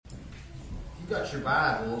got your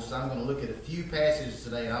Bibles, I'm going to look at a few passages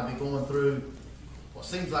today, and I'll be going through what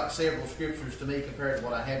seems like several scriptures to me compared to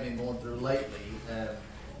what I have been going through lately.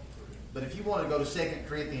 But if you want to go to 2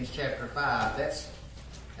 Corinthians chapter 5, that's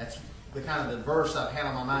the kind of the verse I've had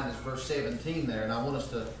on my mind is verse 17 there, and I want us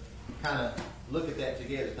to kind of look at that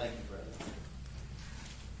together. Thank you, brother.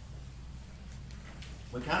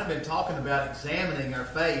 We've kind of been talking about examining our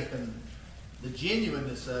faith and the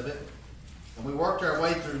genuineness of it, and we worked our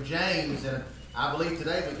way through James, and I believe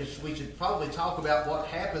today we should probably talk about what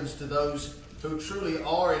happens to those who truly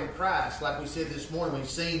are in Christ. Like we said this morning, we've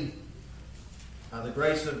seen the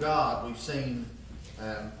grace of God. We've seen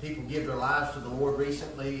people give their lives to the Lord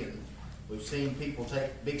recently, and we've seen people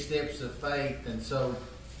take big steps of faith. And so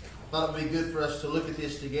I thought it would be good for us to look at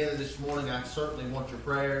this together this morning. I certainly want your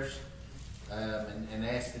prayers and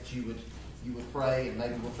ask that you would pray, and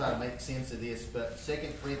maybe we'll try to make sense of this. But 2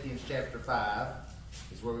 Corinthians chapter 5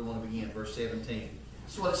 is where we want to begin, verse 17.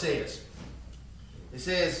 This is what it says. It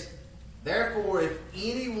says, "Therefore, if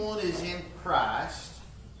anyone is in Christ,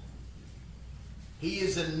 he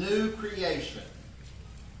is a new creation.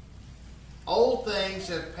 Old things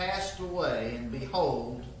have passed away, and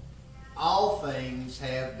behold, all things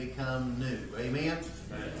have become new." Amen?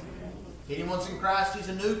 Amen. If anyone's in Christ, he's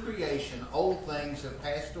a new creation. Old things have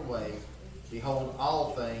passed away. Behold,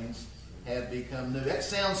 all things have become new. That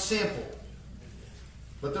sounds simple,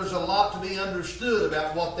 but there's a lot to be understood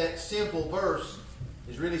about what that simple verse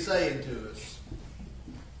is really saying to us.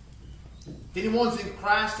 If anyone's in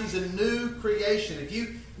Christ, he's a new creation. If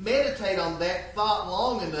you meditate on that thought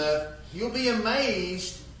long enough, you'll be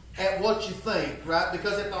amazed at what you think, right?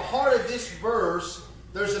 Because at the heart of this verse,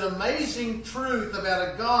 there's an amazing truth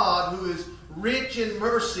about a God who is rich in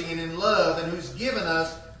mercy and in love, and who's given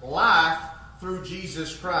us life through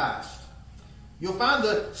Jesus Christ. You'll find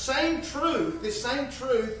the same truth, this same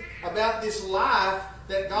truth about this life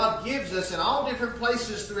that God gives us in all different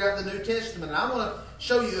places throughout the New Testament. And I want to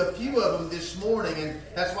show you a few of them this morning, and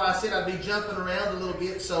that's why I said I'd be jumping around a little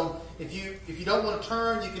bit. So if you don't want to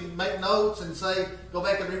turn, you can make notes and say, go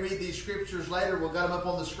back and reread these scriptures later. We've got them up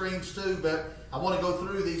on the screens too, but I want to go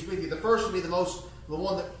through these with you. The first will be the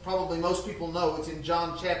one that probably most people know. It's in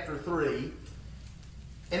John chapter 3.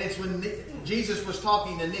 And it's when Jesus was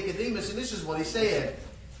talking to Nicodemus, and this is what he said.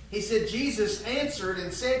 He said, "Jesus answered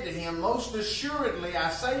and said to him, Most assuredly I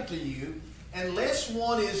say to you, unless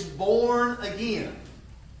one is born again,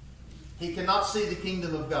 he cannot see the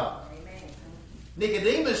kingdom of God." Amen.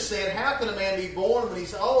 Nicodemus said, "How can a man be born when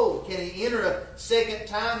he's old? Can he enter a second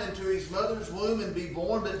time into his mother's womb and be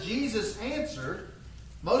born?" But Jesus answered,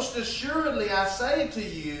 "Most assuredly I say to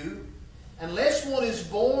you, unless one is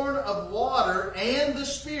born of water and the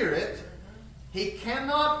Spirit, he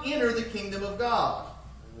cannot enter the kingdom of God.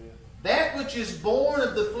 That which is born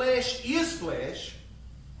of the flesh is flesh,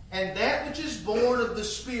 and that which is born of the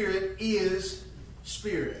Spirit is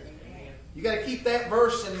spirit." You got to keep that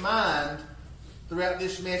verse in mind throughout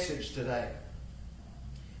this message today.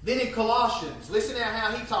 Then in Colossians, listen to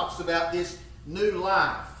how he talks about this new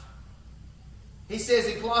life. He says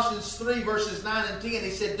in Colossians 3 verses 9 and 10,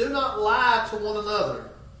 he said, "Do not lie to one another,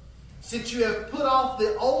 since you have put off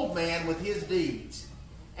the old man with his deeds,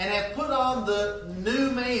 and have put on the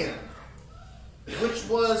new man,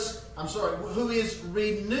 who is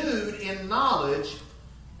renewed in knowledge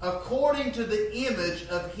according to the image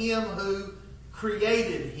of him who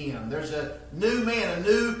created him." There's a new man, a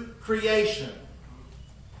new creation.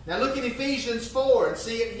 Now look in Ephesians 4 and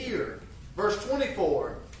see it here. Verse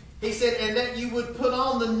 24. He said, "And that you would put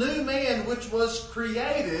on the new man which was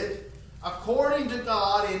created according to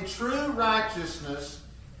God in true righteousness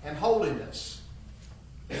and holiness."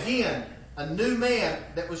 Again, a new man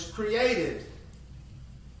that was created.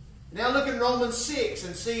 Now look in Romans 6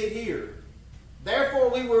 and see it here. "Therefore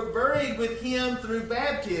we were buried with him through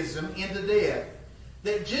baptism into death,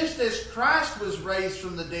 that just as Christ was raised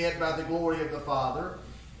from the dead by the glory of the Father,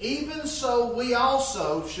 even so we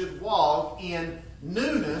also should walk in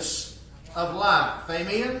newness of life."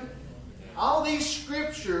 Amen? All these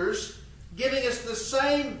scriptures giving us the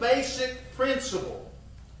same basic principle.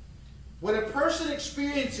 When a person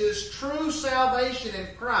experiences true salvation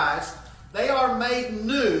in Christ, they are made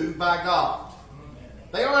new by God.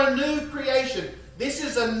 They are a new creation. This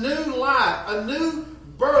is a new life. A new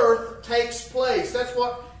birth takes place. That's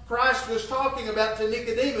what Christ was talking about to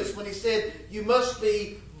Nicodemus when he said, "You must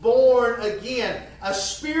be born again." A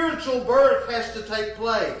spiritual birth has to take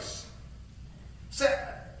place. So,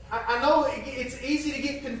 I know it's easy to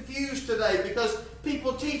get confused today because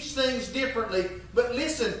people teach things differently. But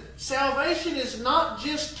listen, salvation is not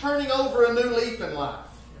just turning over a new leaf in life.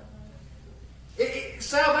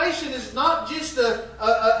 Salvation is not just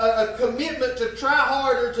a commitment to try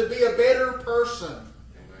harder to be a better person.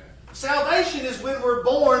 Salvation is when we're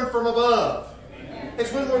born from above.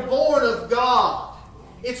 It's when we're born of God.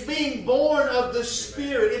 It's being born of the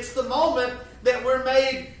Spirit. It's the moment that we're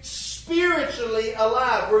made spiritually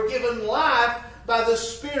alive. We're given life by the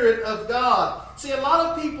Spirit of God. See, a lot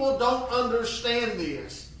of people don't understand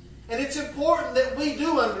this. And it's important that we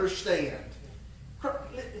do understand.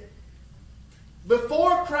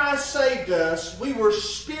 Before Christ saved us, we were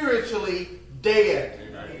spiritually dead.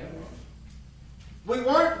 We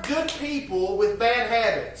weren't good people with bad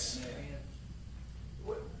habits.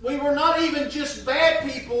 We were not even just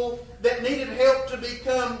bad people that needed help to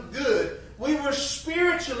become good. We were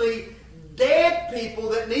spiritually dead people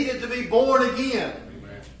that needed to be born again.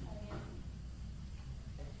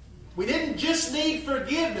 We didn't just need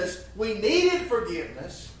forgiveness. We needed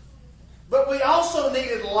forgiveness, but we also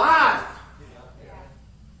needed life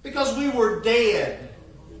because we were dead.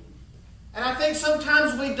 And I think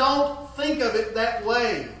sometimes we don't think of it that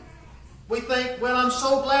way. We think, well, I'm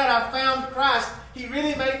so glad I found Christ. He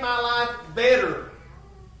really made my life better.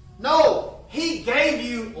 No, He gave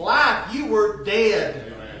you life. You were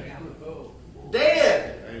dead. Amen.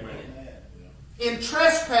 Dead. Amen. In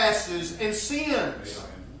trespasses and sins.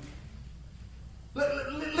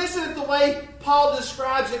 Listen to the way Paul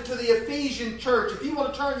describes it to the Ephesian church. If you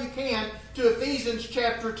want to turn, you can, to Ephesians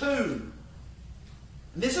chapter 2.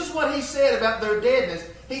 This is what he said about their deadness.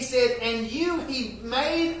 He said, and you He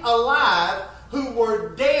made alive who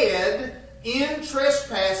were dead in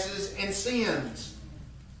trespasses and sins,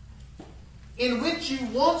 in which you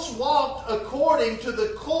once walked according to the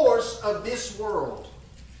course of this world,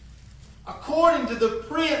 according to the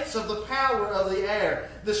prince of the power of the air,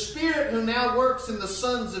 the spirit who now works in the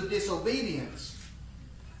sons of disobedience,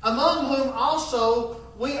 among whom also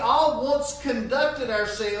we all once conducted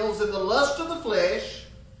ourselves in the lust of the flesh,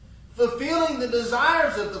 fulfilling the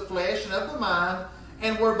desires of the flesh and of the mind,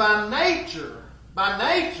 and were by nature,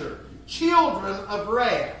 children of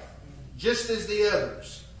wrath, just as the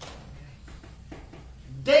others.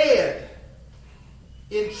 Dead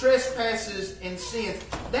in trespasses and sins.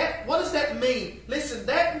 What does that mean? Listen,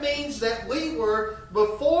 that means that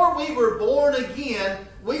before we were born again,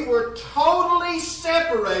 we were totally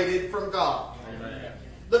separated from God. Amen.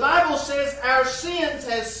 The Bible says our sins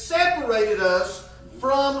has separated us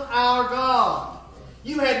from our God.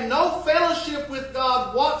 You had no fellowship with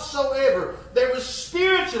God whatsoever. There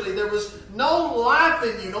was no life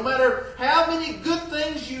in you. No matter how many good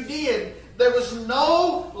things you did, there was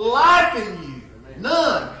no life in you.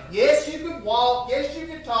 None. Yes, you could walk. Yes, you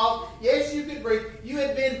could talk. Yes, you could breathe. You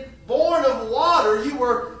had been born of water. You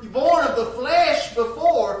were born of the flesh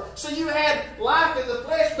before. So you had life in the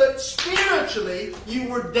flesh, but spiritually you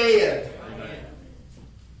were dead.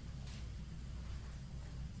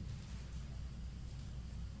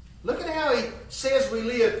 Look at how he says we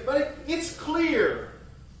live. But it's clear.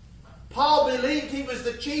 Paul believed he was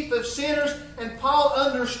the chief of sinners, and Paul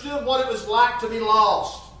understood what it was like to be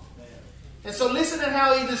lost. And so listen to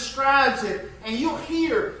how he describes it. And you'll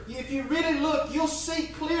hear, if you really look, you'll see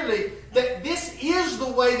clearly that this is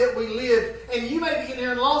the way that we live. And you may be in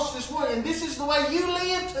here and lost this morning, and this is the way you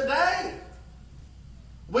live today.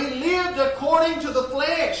 We lived according to the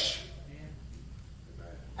flesh.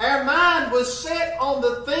 Our mind was set on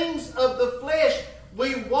the things of the flesh.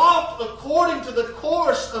 We walked according to the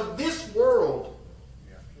course of this world.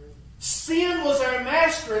 Sin was our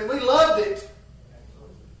master and we loved it.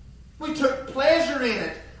 We took pleasure in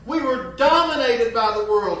it. We were dominated by the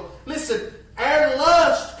world. Listen, our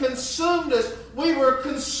lust consumed us. We were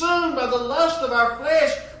consumed by the lust of our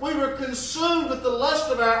flesh. We were consumed with the lust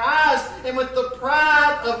of our eyes and with the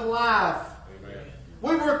pride of life.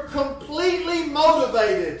 We were completely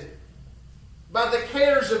motivated by the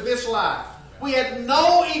cares of this life. We had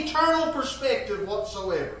no eternal perspective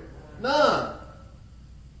whatsoever. None.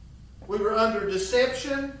 We were under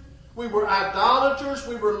deception. We were idolaters.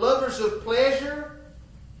 We were lovers of pleasure.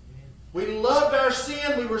 We loved our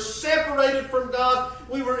sin. We were separated from God.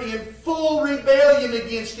 We were in full rebellion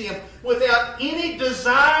against Him, without any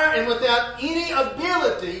desire and without any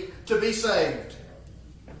ability to be saved.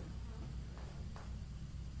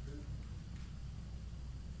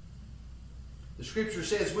 The Scripture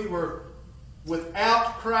says we were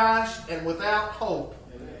without Christ and without hope.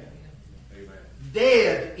 Amen.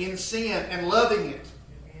 Dead in sin and loving it.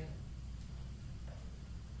 Amen.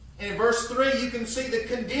 And in verse 3 you can see the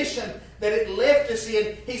condition that it left us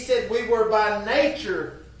in. He said we were by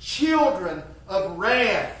nature children of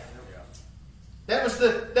wrath. That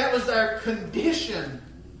was our condition.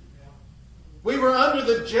 We were under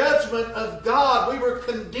the judgment of God. We were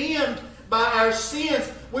condemned by our sins.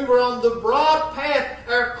 We were on the broad path.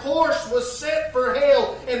 Our course was set for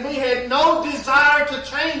hell, and we had no desire to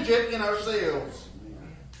change it in ourselves.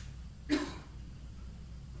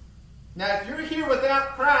 Now, if you're here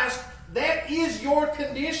without Christ, that is your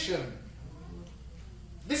condition.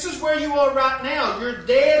 This is where you are right now. You're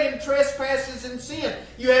dead in trespasses and sin.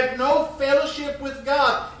 You have no fellowship with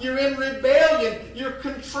God. You're in rebellion. You're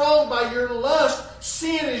controlled by your lust.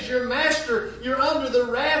 Sin is your master. You're under the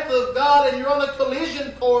wrath of God, and you're on a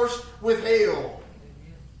collision course with hell.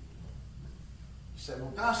 You say,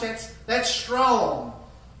 well, gosh, that's strong.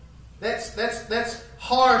 That's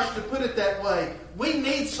harsh to put it that way. We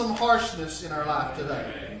need some harshness in our life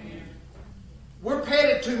today. We're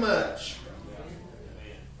petted too much.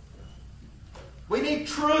 We need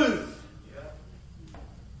truth.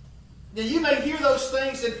 Now, you may hear those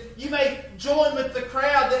things and you may join with the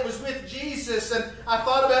crowd that was with Jesus. And I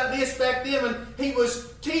thought about this back then when he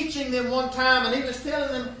was teaching them one time, and he was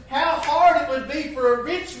telling them how hard it would be for a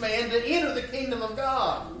rich man to enter the kingdom of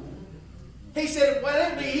God. He said,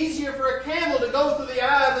 well, it would be easier for a camel to go through the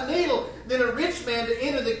eye of the needle than a rich man to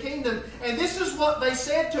enter the kingdom. And this is what they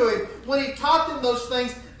said to him. When he taught them those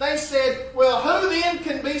things, they said, well, who then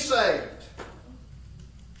can be saved?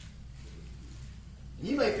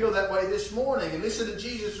 You may feel that way this morning. And listen to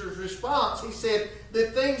Jesus' response. He said, the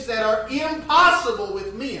things that are impossible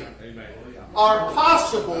with men are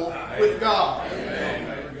possible with God.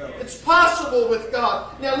 Amen. It's possible with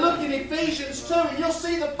God. Now look in Ephesians 2, and you'll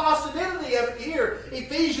see the possibility of it here.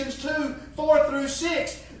 Ephesians 2, 4 through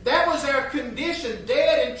 6. That was our condition,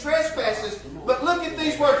 dead in trespasses. But look at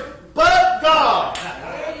these words. But God.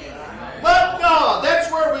 But God.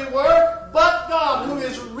 That's where we were. But God, who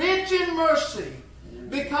is rich in mercy,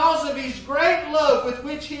 because of His great love with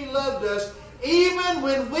which He loved us, even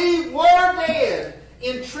when we were dead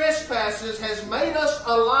in trespasses, has made us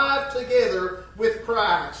alive together with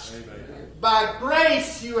Christ. Amen. By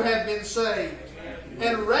grace you have been saved,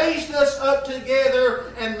 and raised us up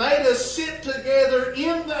together and made us sit together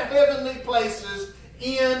in the heavenly places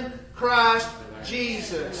in Christ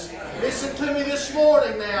Jesus. Listen to me this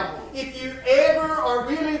morning now. If you ever are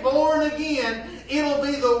really born again, it'll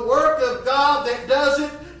be the work of God that does it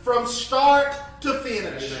from start to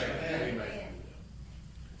finish. Amen.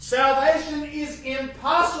 Salvation is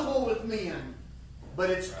impossible with men, but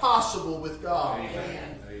it's possible with God.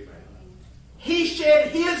 Amen. He shed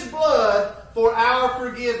His blood for our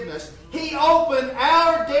forgiveness. He opened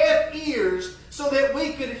our deaf ears so that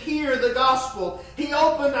we could hear the gospel. He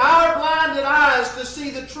opened our blinded eyes to see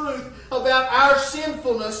the truth about our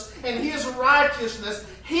sinfulness and His righteousness.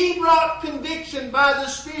 He brought conviction by the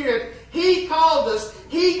Spirit. He called us.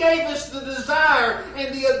 He gave us the desire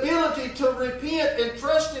and the ability to repent and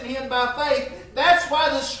trust in Him by faith. That's why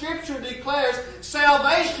the Scripture declares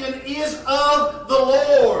salvation is of the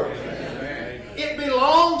Lord. Amen. It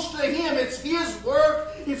belongs to Him. It's His work.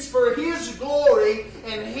 It's for His glory.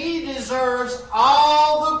 And He deserves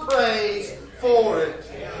all the praise for it.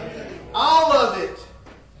 All of it.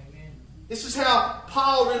 This is how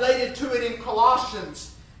Paul related to it in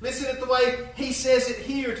Colossians. Listen to the way he says it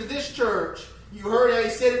here to this church. You heard how he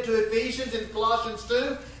said it to Ephesians in Colossians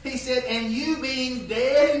 2. He said, and you being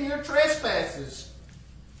dead in your trespasses,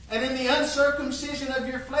 and in the uncircumcision of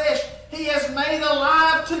your flesh, He has made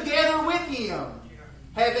alive together with Him,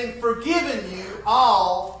 having forgiven you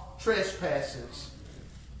all trespasses.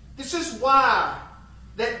 This is why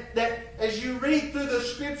that as you read through the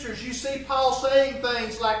Scriptures, you see Paul saying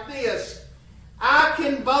things like this: I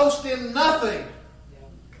can boast in nothing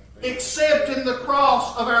except in the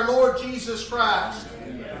cross of our Lord Jesus Christ.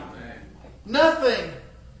 Amen. Nothing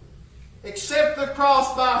except the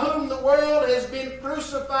cross, by whom the world has been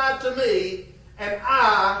crucified to me, and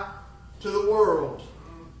I to the world.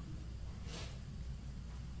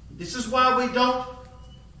 This is why we don't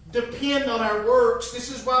depend on our works.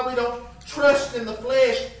 This is why we don't trust in the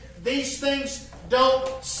flesh. These things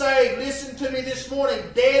don't save. Listen to me this morning.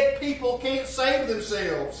 Dead people can't save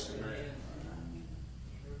themselves.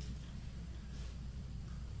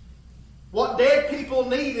 What dead people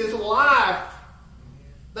need is life.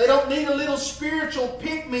 They don't need a little spiritual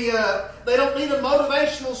pick-me-up. They don't need a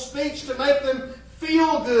motivational speech to make them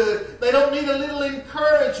feel good. They don't need a little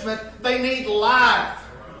encouragement. They need life.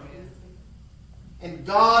 And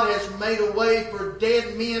God has made a way for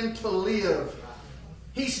dead men to live.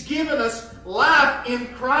 He's given us life in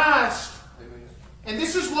Christ. And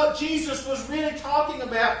this is what Jesus was really talking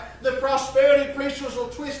about. The prosperity preachers will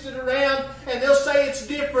twist it around and they'll say it's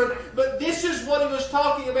different. But this is what He was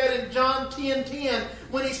talking about in John 10:10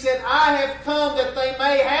 when He said, I have come that they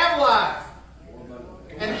may have life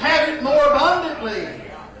and have it more abundantly.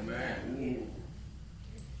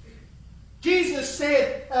 Jesus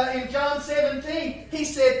said in John 17, He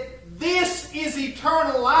said, "This is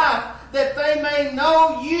eternal life, that they may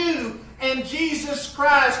know you and Jesus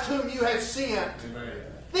Christ whom you have sent." Amen.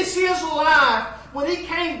 This is life. When He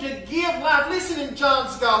came to give life, listen in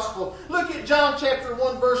John's Gospel. Look at John chapter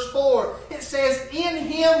 1 verse 4. It says, "In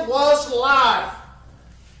Him was life,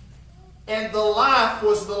 and the life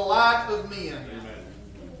was the light of men." Amen.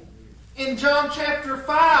 In John chapter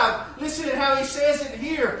 5, listen to how He says it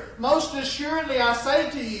here. "Most assuredly I say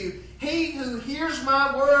to you, he who hears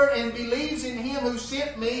my word and believes in Him who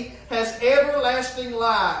sent me has everlasting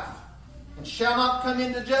life, and shall not come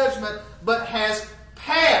into judgment, but has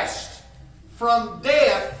passed from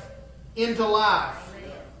death into life.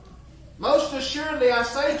 Most assuredly I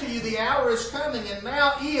say to you, the hour is coming, and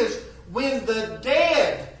now is, when the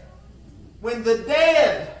dead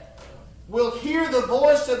will hear the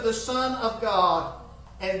voice of the Son of God,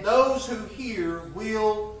 and those who hear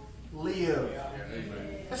will live."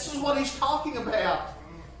 Amen. This is what He's talking about.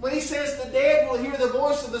 When He says the dead will hear the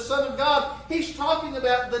voice of the Son of God, He's talking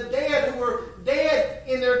about the dead who were dead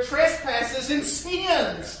in their trespasses and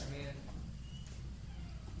sins.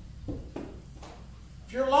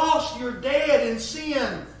 If you're lost, you're dead in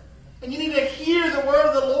sin. And you need to hear the word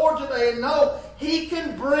of the Lord today and know He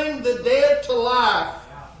can bring the dead to life.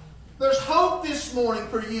 There's hope this morning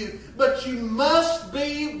for you, but you must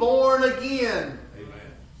be born again.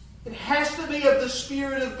 Amen. It has to be of the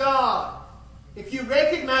Spirit of God. If you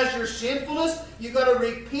recognize your sinfulness, you've got to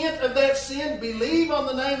repent of that sin, believe on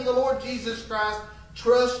the name of the Lord Jesus Christ,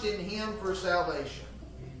 trust in Him for salvation.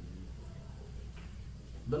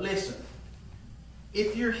 But listen,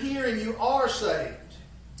 if you're here and you are saved,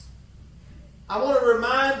 I want to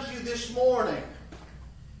remind you this morning,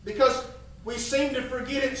 because we seem to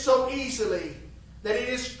forget it so easily, that it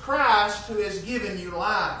is Christ who has given you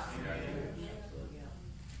life.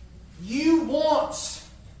 You once.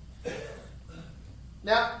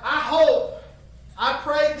 Now, I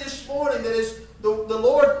prayed this morning that as the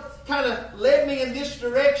Lord kind of led me in this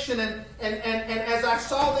direction, and as I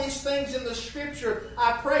saw these things in the Scripture,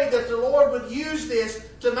 I prayed that the Lord would use this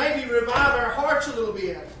to maybe revive our hearts a little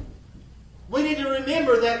bit. We need to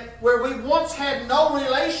remember that where we once had no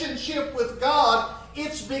relationship with God,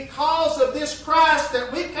 it's because of this Christ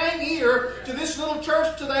that we came here to this little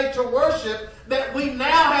church today to worship, that we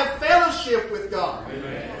now have fellowship with God.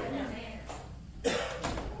 Amen.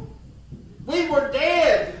 We were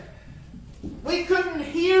dead. We couldn't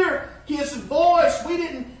hear His voice. We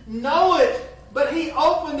didn't know it. But He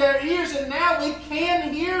opened our ears, and now we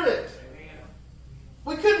can hear it.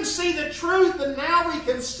 We couldn't see the truth, and now we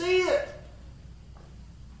can see it.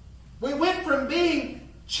 We went from being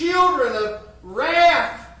children of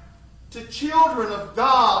wrath to children of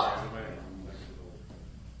God.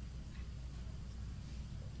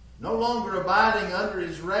 No longer abiding under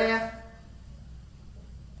His wrath.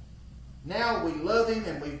 Now we love Him,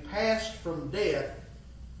 and we've passed from death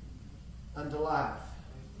unto life.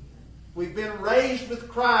 We've been raised with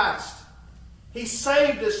Christ. He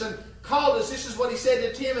saved us and called us. This is what He said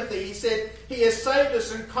to Timothy. He said, He has saved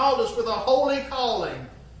us and called us with a holy calling,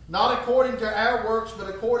 not according to our works, but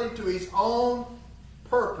according to His own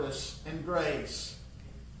purpose and grace.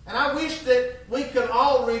 And I wish that we could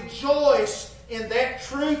all rejoice in that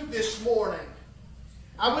truth this morning.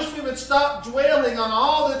 I wish we would stop dwelling on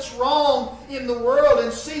all that's wrong in the world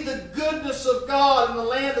and see the goodness of God in the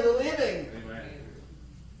land of the living. Amen.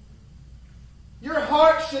 Your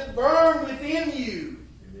heart should burn within you.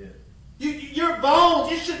 Amen. Your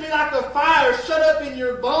bones, it should be like a fire shut up in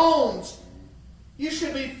your bones. You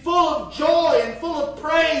should be full of joy and full of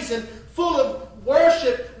praise and full of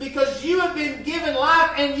worship, because you have been given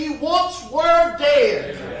life and you once were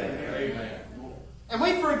dead. Amen. And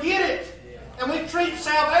we forget it. And we treat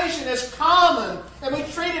salvation as common, and we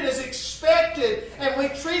treat it as expected, and we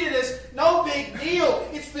treat it as no big deal.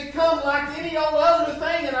 It's become like any old other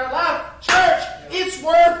thing in our life. Church, it's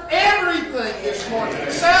worth everything this morning.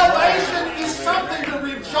 Salvation is something to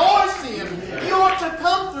rejoice in. You ought to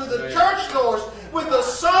come through the church doors with a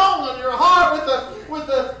song on your heart, with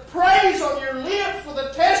the praise on your lips, with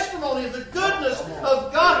a testimony of the goodness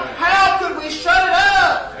of God. How could we shut it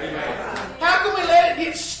up? Amen. How can we let it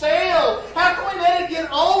get stale? How can we let it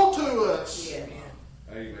get old to us?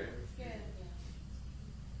 Amen.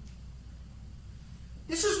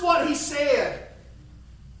 This is what He said.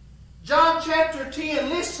 John chapter 10,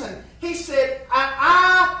 listen. He said,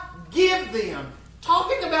 I give them,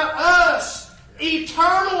 talking about us,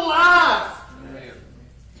 eternal life. Amen.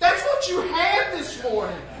 That's what you have this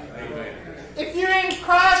morning. Amen. If you're in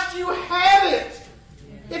Christ, you have it.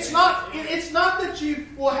 It's not that you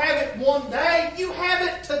will have it one day. You have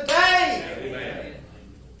it today. Amen.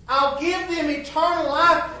 I'll give them eternal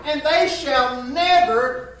life, and they shall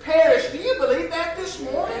never perish. Do you believe that this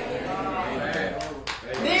morning? Amen.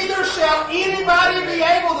 Neither shall anybody be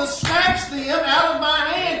able to snatch them out of my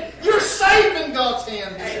hand. You're safe in God's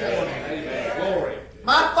hand this morning. Amen. Glory.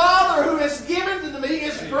 My Father who has given to me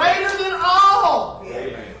is greater than all.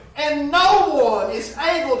 Amen. And no one is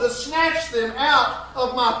able to snatch them out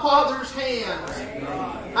of my Father's hands.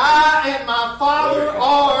 I and my Father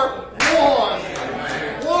are one.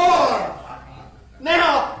 One.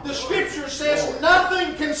 Now, the Scripture says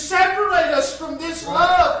nothing can separate us from this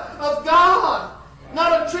love of God.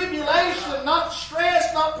 Not a tribulation, not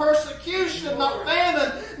stress, not persecution, not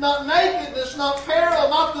famine, not nakedness, not peril,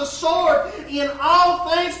 not the sword. In all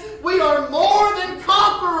things, we are more than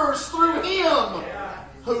conquerors through Him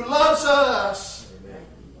who loves us.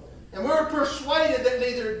 And we're persuaded that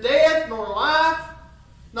neither death nor life,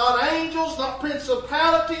 not angels, not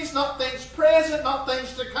principalities, not things present, not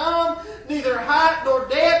things to come, neither height nor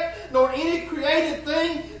depth, nor any created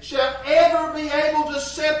thing shall ever be able to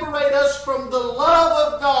separate us from the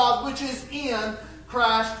love of God which is in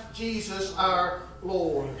Christ Jesus our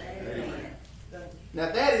Lord. Amen. Now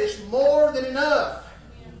that is more than enough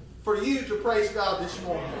for you to praise God this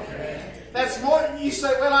morning. That's more than you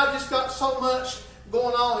say, well, I just got so much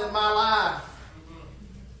going on in my life.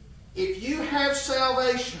 If you have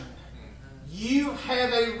salvation, you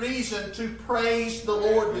have a reason to praise the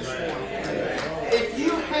Lord this morning.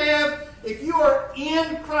 If you are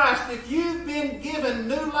in Christ, if you've been given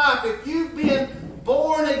new life, if you've been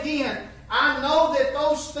born again, I know that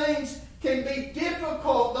those things can be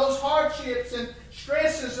difficult. Those hardships and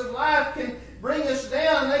stresses of life can bring us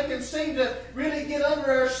down. They can seem to really get under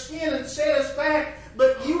our skin and set us back.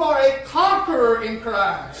 But you are a conqueror in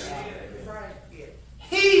Christ.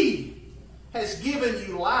 He has given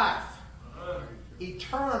you life,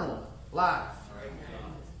 eternal life.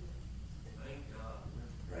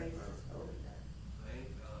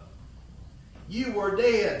 You were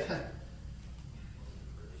dead.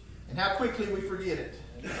 And how quickly we forget it.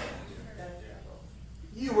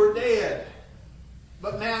 You were dead,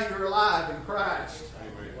 but now you're alive in Christ.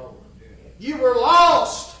 You were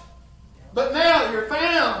lost, but now you're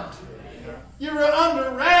found. You were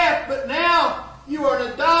under wrath, but now you are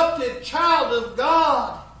an adopted child of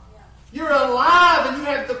God. You're alive and you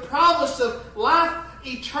have the promise of life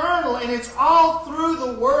eternal, and it's all through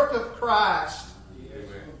the work of Christ.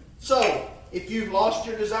 So, if you've lost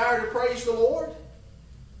your desire to praise the Lord,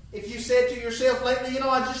 if you said to yourself lately,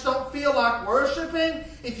 I just don't feel like worshiping,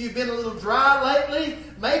 if you've been a little dry lately,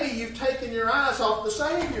 maybe you've taken your eyes off the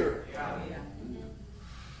Savior.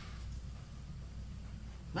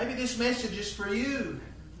 Maybe this message is for you.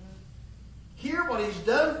 Hear what He's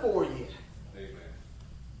done for you. Amen.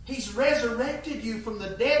 He's resurrected you from the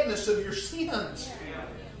deadness of your sins.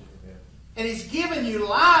 And He's given you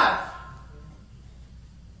life.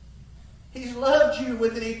 He's loved you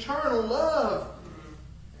with an eternal love.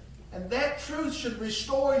 And that truth should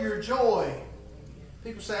restore your joy.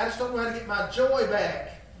 People say, I just don't know how to get my joy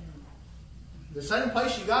back. The same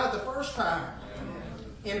place you got it the first time.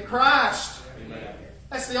 In Christ.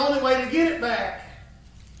 That's the only way to get it back.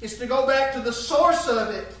 Is to go back to the source of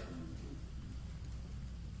it.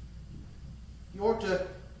 You ought to,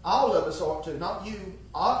 all of us ought to, not you,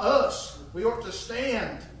 us. We ought to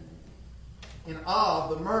stand in awe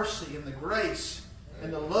of the mercy and the grace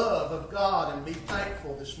and the love of God and be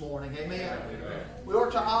thankful this morning. Amen. Amen. We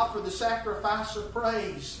ought to offer the sacrifice of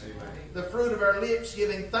praise. Amen. The fruit of our lips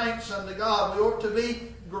giving thanks unto God. We ought to be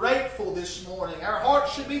grateful this morning. Our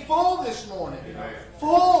hearts should be full this morning. Amen.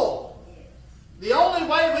 Full. The only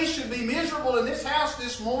way we should be miserable in this house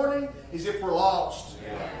this morning is if we're lost.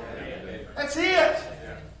 Amen. That's it.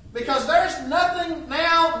 Because there's nothing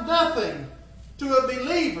to a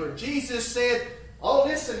believer. Jesus said,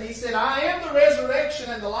 He said, I am the resurrection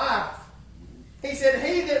and the life. He said,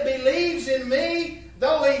 he that believes in me,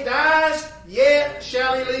 though he dies, yet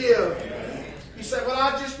shall he live. Amen. You say, well,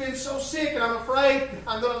 I've just been so sick and I'm afraid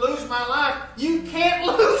I'm going to lose my life. You can't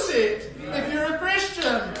lose it if you're a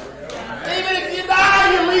Christian. Even if you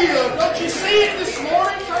die, you live. Don't you see it this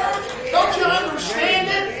morning, church? Don't you understand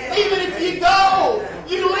it? Even if you go,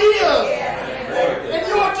 you live. And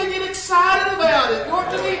you ought to get excited about it. You ought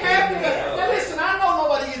to be happy about it. Now listen, I know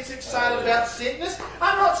nobody gets excited about sickness.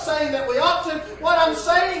 I'm not saying that we ought to. What I'm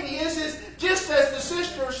saying is just as the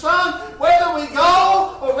sister sung, whether we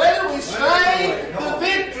go or whether we stay, the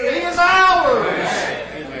victory is ours.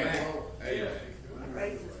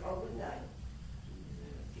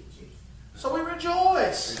 So we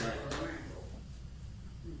rejoice.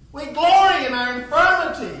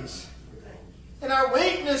 in our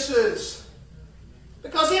weaknesses.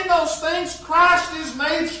 Because in those things, Christ is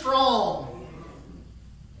made strong.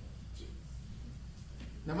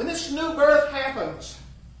 Now when this new birth happens,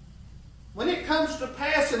 when it comes to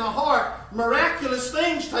pass in a heart, miraculous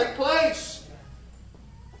things take place.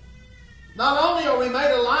 Not only are we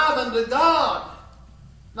made alive unto God,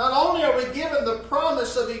 not only are we given the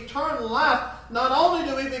promise of eternal life, not only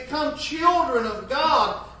do we become children of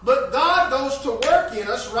God, but God goes to work in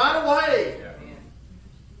us right away.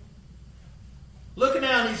 Looking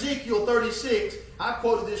now in Ezekiel 36, I've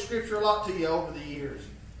quoted this scripture a lot to you over the years.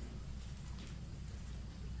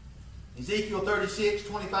 Ezekiel 36,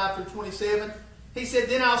 25 through 27. He said,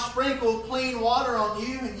 "Then I'll sprinkle clean water on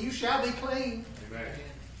you, and you shall be clean. Amen.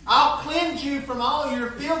 I'll cleanse you from all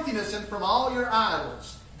your filthiness and from all your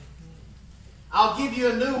idols. I'll give you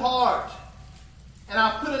a new heart, and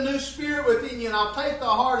I'll put a new spirit within you, and I'll take the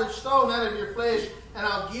heart of stone out of your flesh, and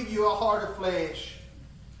I'll give you a heart of flesh.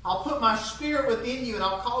 I'll put my spirit within you, and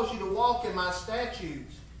I'll cause you to walk in my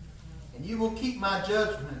statutes, and you will keep my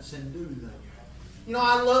judgments and do them." You know,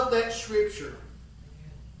 I love that scripture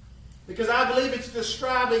because I believe it's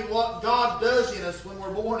describing what God does in us when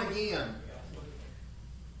we're born again.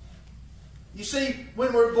 You see,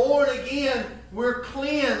 when we're born again, we're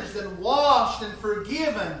cleansed and washed and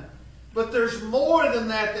forgiven. But there's more than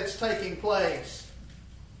that that's taking place.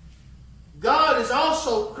 God is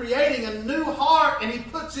also creating a new heart, and He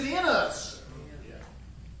puts it in us.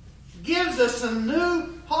 Gives us a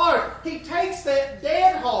new heart. He takes that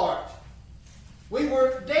dead heart. We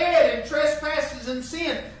were dead in trespasses and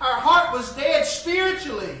sin. Our heart was dead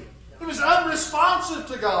spiritually. It was unresponsive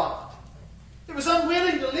to God. It was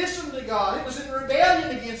unwilling to listen to God. It was in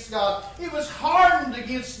rebellion against God. It was hardened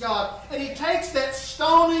against God. And He takes that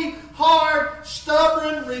stony, hard,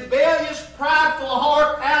 stubborn, rebellious, prideful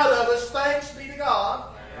heart out of us, thanks be to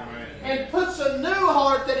God, Amen. And puts a new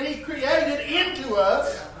heart that He created into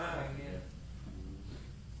us.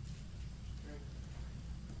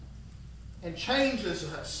 And changes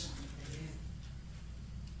us.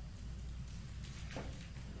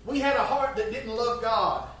 We had a heart that didn't love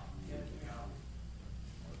God.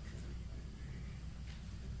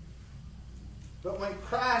 But when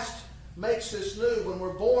Christ makes us new, when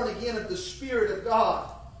we're born again of the Spirit of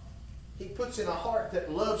God, He puts in a heart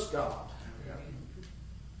that loves God.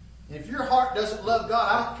 And if your heart doesn't love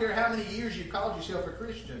God, I don't care how many years you've called yourself a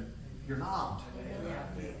Christian, you're not.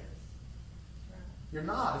 You're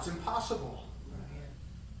not. It's impossible.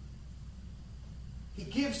 He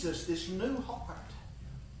gives us this new heart.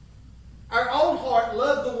 Our old heart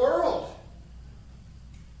loved the world.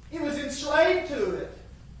 It was enslaved to it.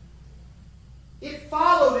 It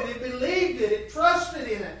followed it. It believed it. It trusted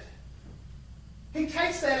in it. He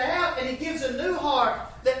takes that out and He gives a new heart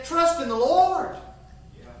that trusts in the Lord.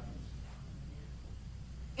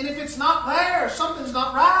 And if it's not there, something's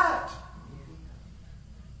not right.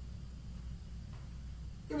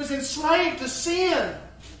 It was enslaved to sin.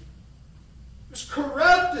 It was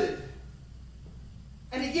corrupted.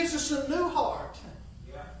 And He gives us a new heart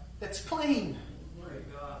that's clean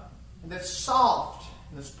and that's soft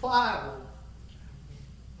and that's pliable.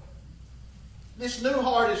 This new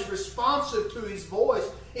heart is responsive to His voice.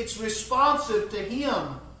 It's responsive to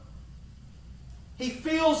Him. He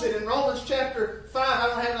feels it in Romans chapter 5. I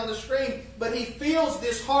don't have it on the screen, but He fills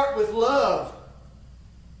this heart with love.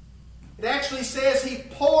 It actually says He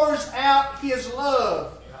pours out His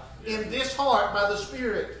love in this heart by the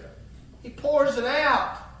Spirit. He pours it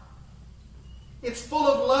out. It's full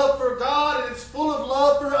of love for God and it's full of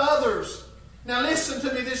love for others. Now listen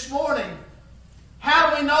to me this morning.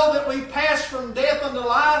 How do we know that we pass from death unto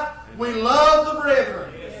life? We love the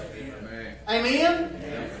brethren. Amen?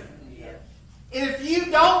 And if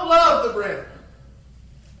you don't love the brethren,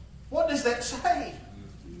 what does that say?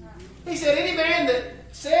 He said any man that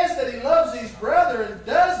says that he loves his brother and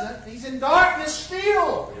doesn't, he's in darkness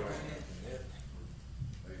still.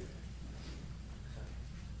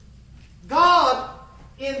 God,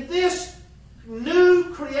 in this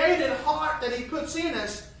new created heart that He puts in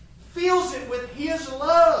us, fills it with His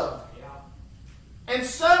love. And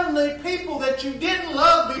suddenly people that you didn't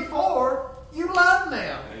love before, you love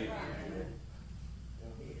now.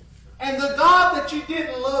 And the God that you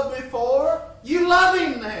didn't love before, you love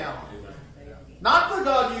Him now. Not the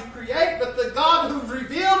God you create, but the God who's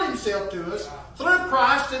revealed Himself to us through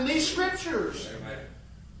Christ in these Scriptures.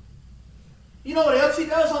 You know what else He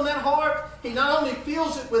does on that heart? He not only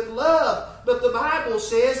fills it with love, but the Bible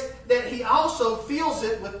says that He also fills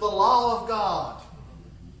it with the law of God.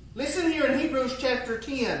 Listen here in Hebrews chapter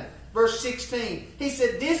 10, verse 16. He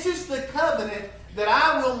said, "This is the covenant that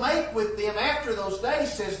I will make with them after those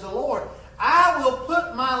days, says the Lord. I will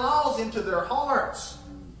put my laws into their hearts,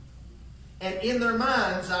 and in their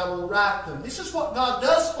minds I will write them. This is what God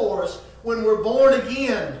does for us when we're born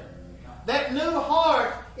again. That new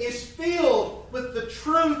heart is filled with the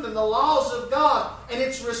truth and the laws of God, and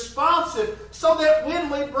it's responsive so that when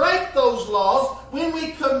we break those laws, when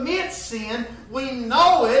we commit sin, we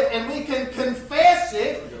know it and we can confess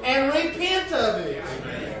it and repent of it.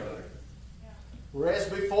 Amen. Whereas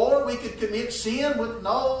before we could commit sin with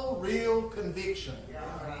no real conviction.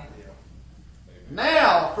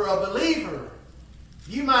 Now, for a believer,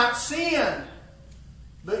 you might sin,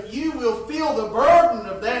 but you will feel the burden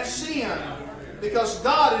of that sin because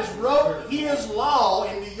God has wrote His law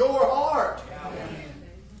into your heart.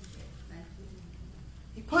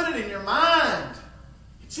 He put it in your mind.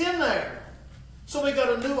 It's in there. So we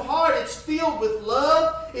got a new heart. It's filled with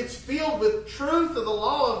love. It's filled with truth of the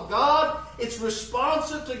law of God. It's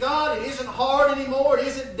responsive to God. It isn't hard anymore. It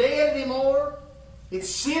isn't dead anymore. It's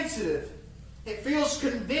sensitive. It feels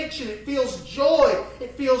conviction. It feels joy.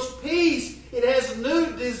 It feels peace. It has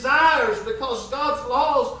new desires because God's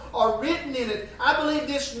laws are written in it. I believe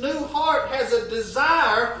this new heart has a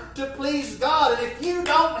desire to please God. And if you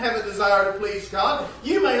don't have a desire to please God,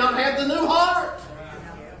 you may not have the new heart.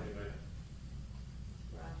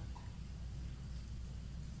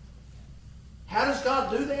 How does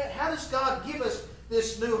God do that? How does God give us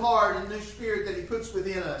this new heart and new spirit that He puts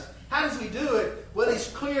within us? How does He do it? Well, He's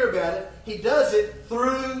clear about it. He does it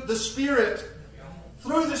through the Spirit.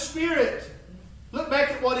 Through the Spirit. Look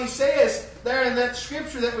back at what He says there in that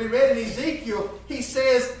scripture that we read in Ezekiel. He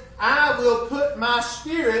says, I will put my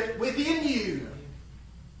Spirit within you.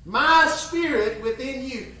 My Spirit within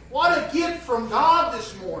you. What a gift from God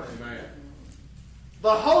this morning. Amen.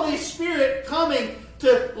 The Holy Spirit coming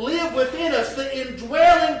to live within us, the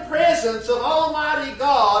indwelling presence of Almighty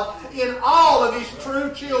God in all of His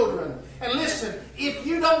true children. And listen, if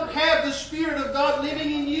you don't have the Spirit of God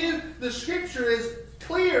living in you, the Scripture is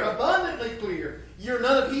clear, abundantly clear. You're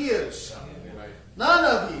none of His. None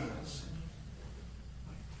of His.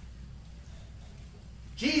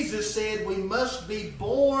 Jesus said we must be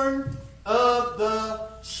born of the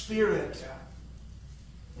Spirit.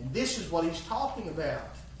 And this is what He's talking about.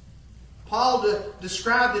 Paul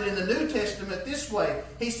described it in the New Testament this way.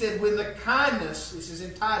 He said, when the kindness, this is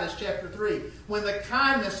in Titus chapter 3, when the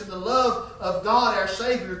kindness and the love of God our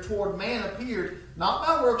Savior toward man appeared, not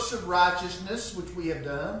by works of righteousness which we have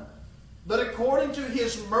done, but according to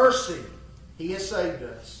His mercy, He has saved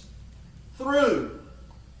us through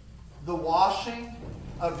the washing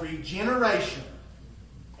of regeneration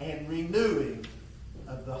and renewing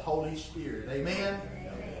of the Holy Spirit. Amen?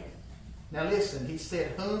 Now listen, He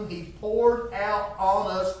said, whom He poured out on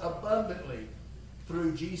us abundantly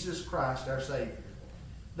through Jesus Christ our Savior,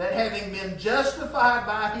 that having been justified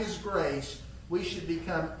by His grace, we should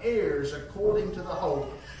become heirs according to the hope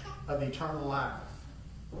of eternal life.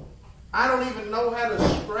 I don't even know how to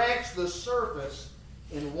scratch the surface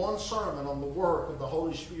in one sermon on the work of the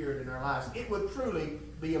Holy Spirit in our lives. It would truly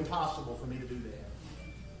be impossible for me to do that.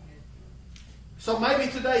 So maybe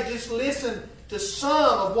today just listen to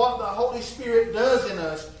some of what the Holy Spirit does in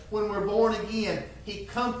us when we're born again. He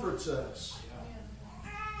comforts us.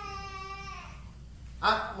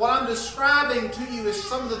 What I'm describing to you is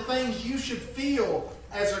some of the things you should feel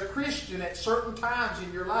as a Christian at certain times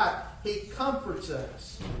in your life. He comforts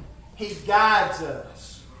us. He guides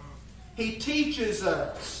us. He teaches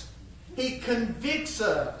us. He convicts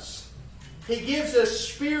us. He gives us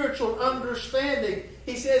spiritual understanding.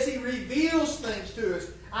 He says He reveals things to us.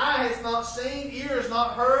 Eye has not seen, ear has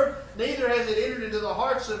not heard, neither has it entered into the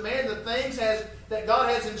hearts of man the things that God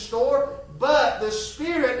has in store, but the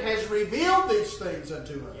Spirit has revealed these things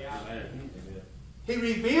unto us. Yeah. He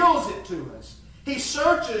reveals it to us. He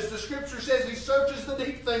searches, the Scripture says He searches the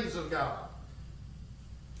deep things of God.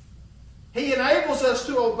 He enables us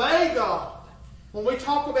to obey God. When we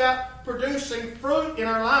talk about producing fruit in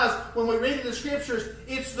our lives, when we read in the Scriptures,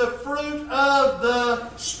 it's the fruit of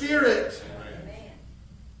the Spirit.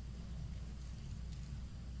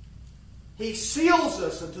 He seals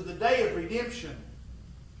us unto the day of redemption.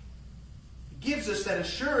 He gives us that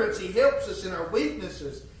assurance. He helps us in our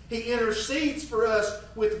weaknesses. He intercedes for us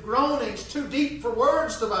with groanings too deep for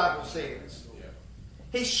words, the Bible says.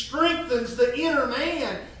 He strengthens the inner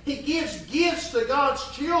man. He gives gifts to God's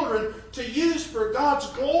children to use for God's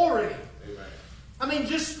glory. Amen. I mean,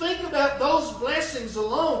 just think about those blessings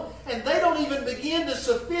alone, and they don't even begin to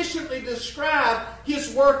sufficiently describe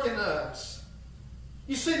His work in us.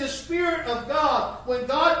 You see, the Spirit of God, when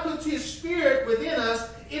God puts His Spirit within us,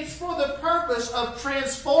 it's for the purpose of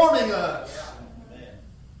transforming us.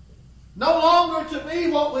 No longer to be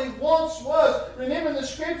what we once was. Remember in the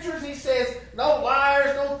Scriptures, he says, no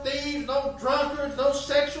liars, no thieves, no drunkards, no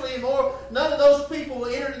sexually immoral. None of those people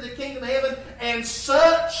will enter into the kingdom of heaven. And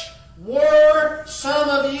such were some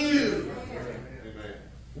of you. Amen.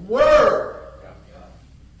 Were.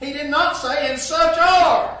 He did not say, and such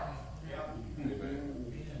are.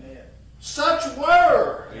 Amen. Such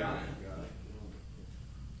were. Amen.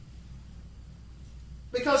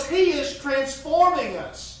 Because He is transforming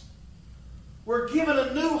us. We're given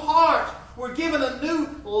a new heart. We're given a new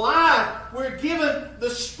life. We're given the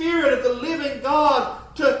Spirit of the living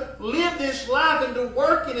God to live this life and to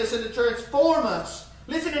work in us and to transform us.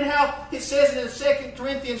 Listen to how it says in 2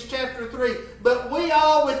 Corinthians chapter 3. But we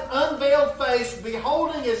all with unveiled face,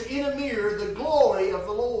 beholding as in a mirror the glory of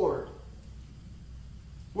the Lord.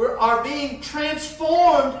 We are being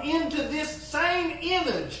transformed into this same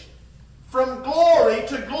image from glory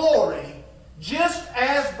to glory, just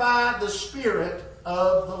as by the Spirit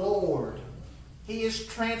of the Lord. He is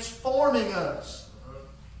transforming us.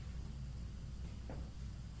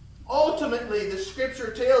 Ultimately, the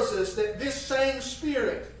Scripture tells us that this same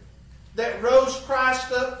Spirit that rose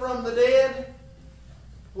Christ up from the dead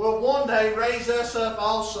will one day raise us up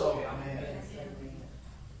also. Amen.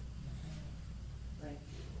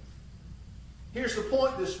 Here's the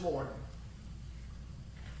point this morning.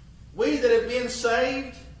 We that have been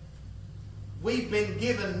saved, we've been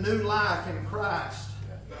given new life in Christ.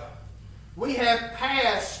 We have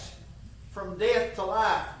passed from death to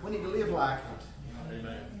life. We need to live like it.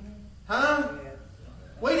 Amen. Huh?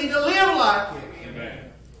 We need to live like it.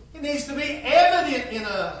 Amen. It needs to be evident in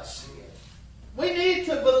us. We need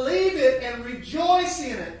to believe it and rejoice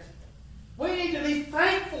in it. We need to be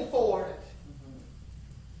thankful for it.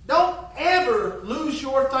 Don't ever lose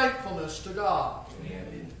your thankfulness to God.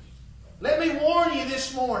 Let me warn you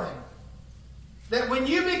this morning that when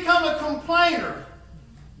you become a complainer,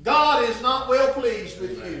 God is not well pleased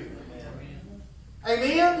with you.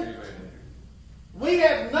 Amen? Amen. We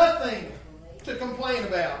have nothing to complain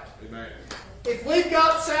about. Amen. If we've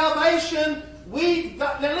got salvation, we've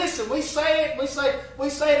got. Now listen, we say it.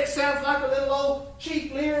 It sounds like a little old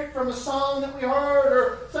cheap lyric from a song that we heard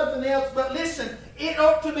or something else. But listen, it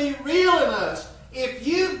ought to be real in us. If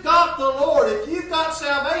you've got the Lord, if you've got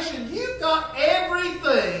salvation, you've got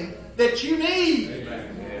everything that you need.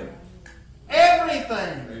 Amen. Everything.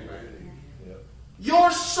 Amen.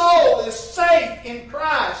 Your soul is safe in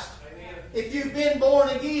Christ if you've been born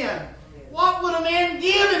again. What would a man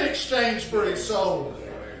give in exchange for his soul?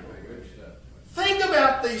 Think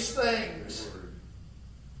about these things.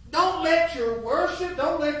 Don't let your worship,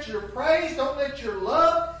 don't let your praise, don't let your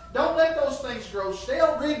love, don't let those things grow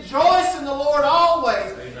stale. Rejoice in the Lord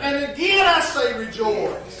always. Amen. And again I say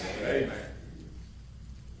rejoice. Amen.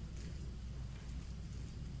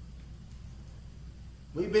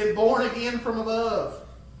 We've been born again from above.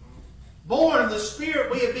 Born in the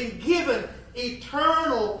Spirit, we have been given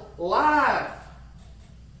eternal life.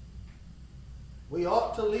 We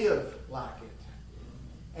ought to live like it.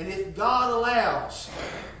 And if God allows,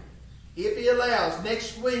 if He allows,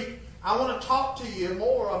 next week I want to talk to you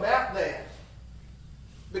more about that.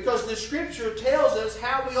 Because the Scripture tells us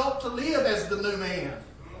how we ought to live as the new man.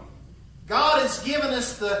 God has given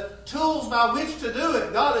us the tools by which to do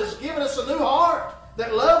it. God has given us a new heart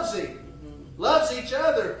that loves Him, loves each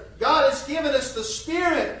other. God has given us the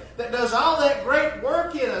Spirit that does all that great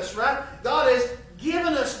work in us, right? God has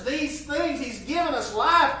given us these things. He's given us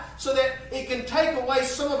life so that it can take away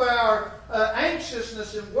some of our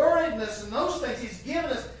anxiousness and worriedness and those things. He's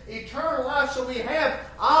given us eternal life, so we have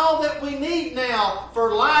all that we need now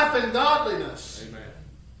for life and godliness. Amen.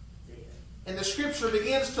 And the Scripture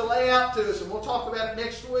begins to lay out to us, and we'll talk about it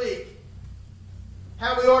next week,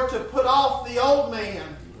 how we are to put off the old man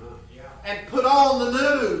and put on the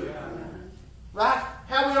new. Right?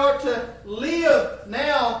 How we are to live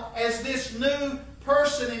now as this new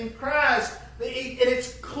person in Christ. And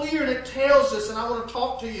it's clear and it tells us, and I want to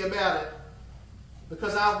talk to you about it.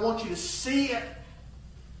 Because I want you to see it.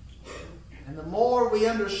 And the more we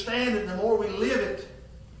understand it, the more we live it,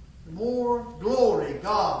 the more glory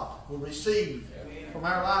God will receive from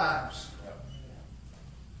our lives.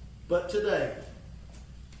 But today,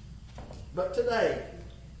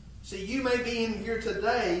 see, you may be in here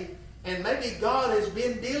today, and maybe God has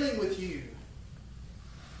been dealing with you.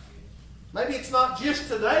 Maybe it's not just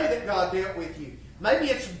today that God dealt with you. Maybe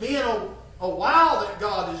it's been a while that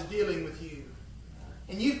God is dealing with you.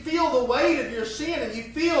 And you feel the weight of your sin, and you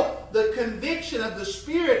feel the conviction of the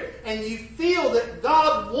Spirit, and you feel that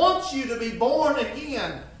God wants you to be born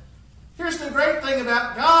again. Here's the great thing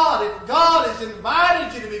about God. If God has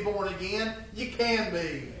invited you to be born again, you can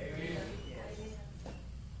be.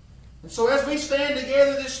 And so as we stand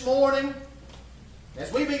together this morning,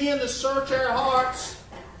 as we begin to search our hearts,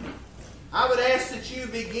 I would ask that you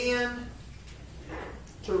begin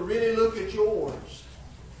to really look at yours.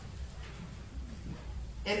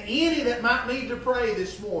 And any that might need to pray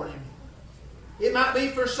this morning. It might be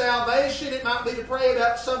for salvation. It might be to pray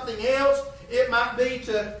about something else. It might be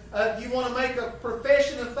to, you want to make a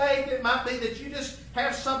profession of faith. It might be that you just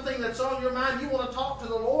have something that's on your mind you want to talk to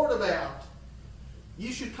the Lord about.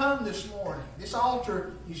 You should come this morning. This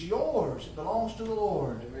altar is yours. It belongs to the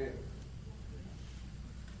Lord. Amen.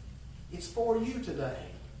 It's for you today.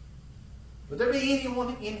 Would there be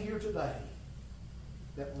anyone in here today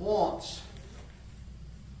that wants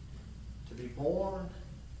to be born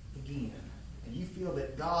again? And you feel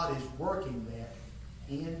that God is working that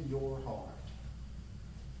in your heart.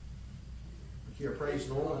 Look here, praise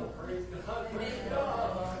the Lord. Praise God. Praise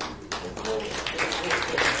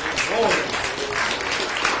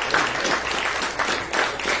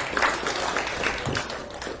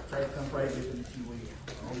Pray, come pray with me if you will.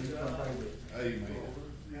 Oh, you come pray with me. Amen.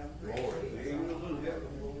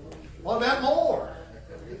 What about more?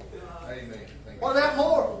 Amen. What about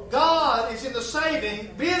more? God is in the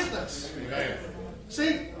saving business. Amen.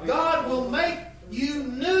 See, God will make you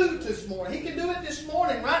new this morning. He can do it this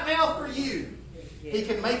morning, right now for you. He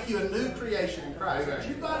can make you a new creation in Christ. But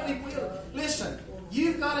you've got to be willing. Listen,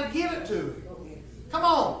 you've got to give it to Him. Come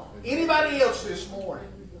on. Anybody else this morning?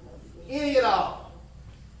 Any at all?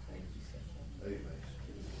 Amen.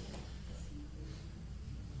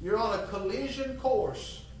 You're on a collision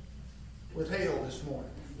course with hell this morning.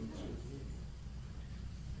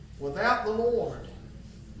 Without the Lord,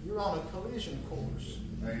 you're on a collision course.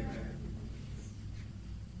 Amen.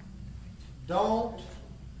 Don't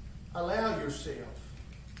allow yourself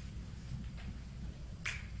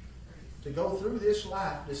to go through this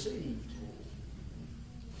life deceived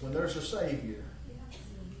when there's a Savior.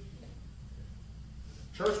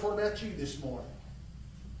 Church, what about you this morning?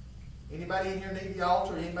 Anybody in here need the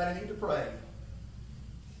altar? Anybody need to pray?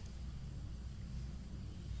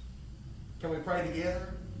 Can we pray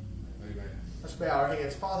together? Amen. Let's bow our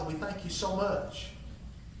heads. Father, we thank you so much.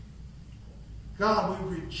 God,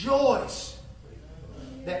 we rejoice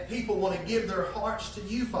that people want to give their hearts to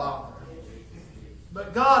you, Father.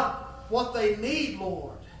 But God, what they need,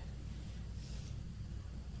 Lord,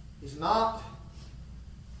 is not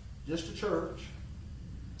just a church.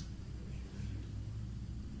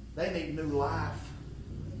 They need new life.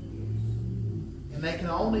 And they can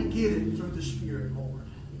only get it through the Spirit, Lord.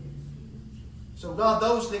 So God,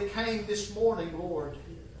 those that came this morning, Lord,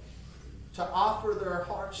 to offer their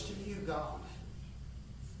hearts to you, God,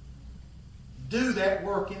 do that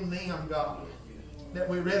work in them, God, that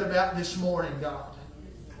we read about this morning, God.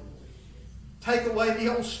 Take away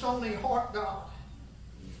the old stony heart, God.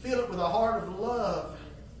 Fill it with a heart of love.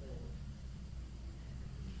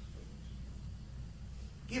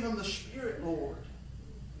 Give them the Spirit, Lord.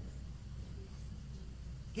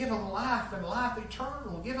 Give them life and life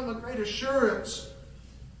eternal. Give them a great assurance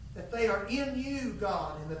that they are in you,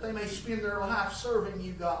 God, and that they may spend their life serving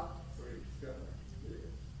you, God.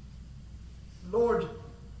 Lord,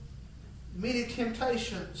 many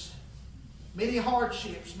temptations, many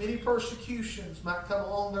hardships, many persecutions might come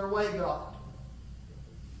along their way, God.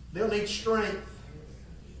 They'll need strength.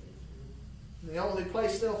 The only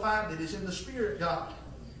place they'll find it is in the Spirit, God.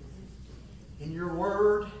 In your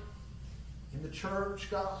Word, in the church,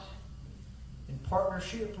 God. In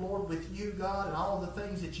partnership, Lord, with you, God, and all the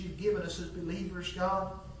things that you've given us as believers,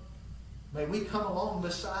 God. May we come along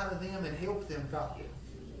beside of them and help them, God.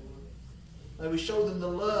 May we show them the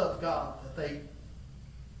love, God, that they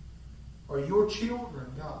are your children,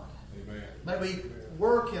 God. Amen. May we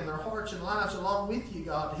work in their hearts and lives along with you,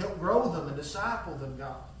 God, to help grow them and disciple them,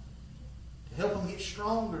 God. To help them get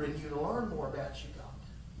stronger in you, to learn more about you, God.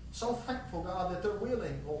 So thankful, God, that they're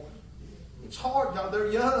willing, Lord. It's hard, God.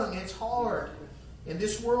 They're young. It's hard in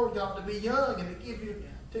this world, God, to be young and to give you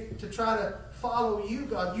to try to follow you,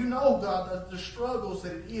 God. You know, God, the struggles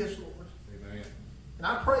that it is, Lord. Amen. And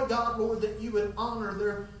I pray, God, Lord, that you would honor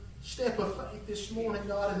their step of faith this morning,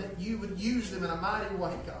 God, and that you would use them in a mighty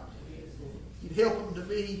way, God. You'd help them to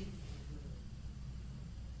be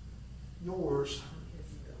yours.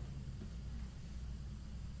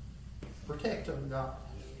 Protect them, God.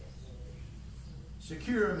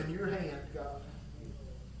 Secure them in your hand, God,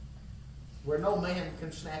 where no man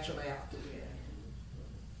can snatch them out.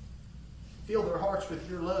 Fill their hearts with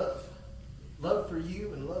your love. Love for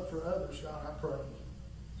you and love for others, God, I pray.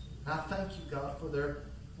 I thank you, God, for their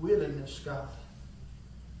willingness, God,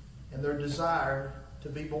 and their desire to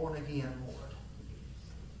be born again, Lord.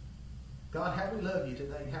 God, how we love you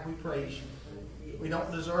today, how we praise you. We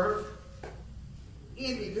don't deserve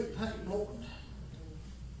any good thing, Lord.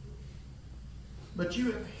 But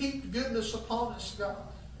you have heaped goodness upon us, God.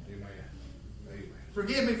 Amen. Amen.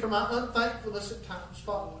 Forgive me for my unthankfulness at times,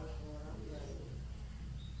 Father.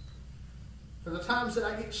 For the times that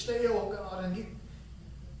I get stale, God, and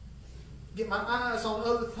get my eyes on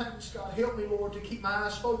other things, God. Help me, Lord, to keep my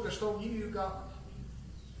eyes focused on you, God.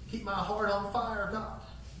 Keep my heart on fire, God.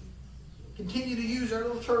 Continue to use our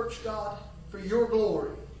little church, God, for your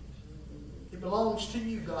glory. It belongs to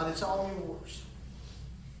you, God. It's all yours.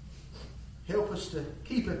 Help us to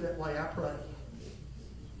keep it that way, I pray.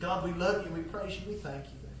 God, we love you, we praise you, we thank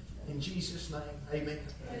you. In Jesus' name, amen.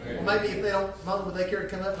 Well, maybe if they don't, Mother, would they care to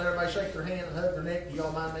come up and everybody shake their hand and hug their neck? Do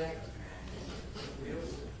y'all mind that?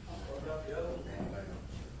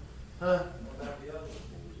 Huh?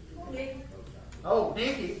 Oh,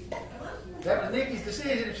 Nikki. That was Nikki's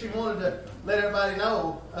decision if she wanted to let everybody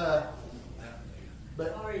know.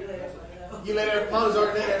 But you Mother's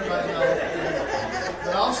already let everybody know.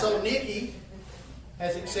 But also, Nikki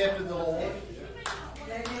has accepted the Lord.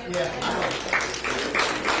 Yeah.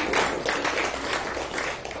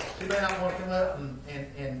 She may not want to come up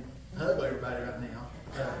and hug everybody right now.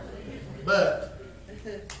 But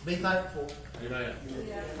be thankful. Amen.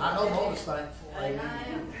 I know Mama's thankful. Amen.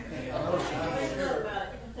 I know she is.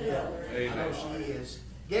 Yeah. I know she is.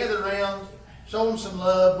 Gather around, show them some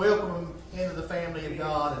love, welcome them into the family of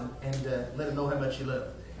God, and let them know how much you love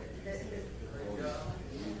them.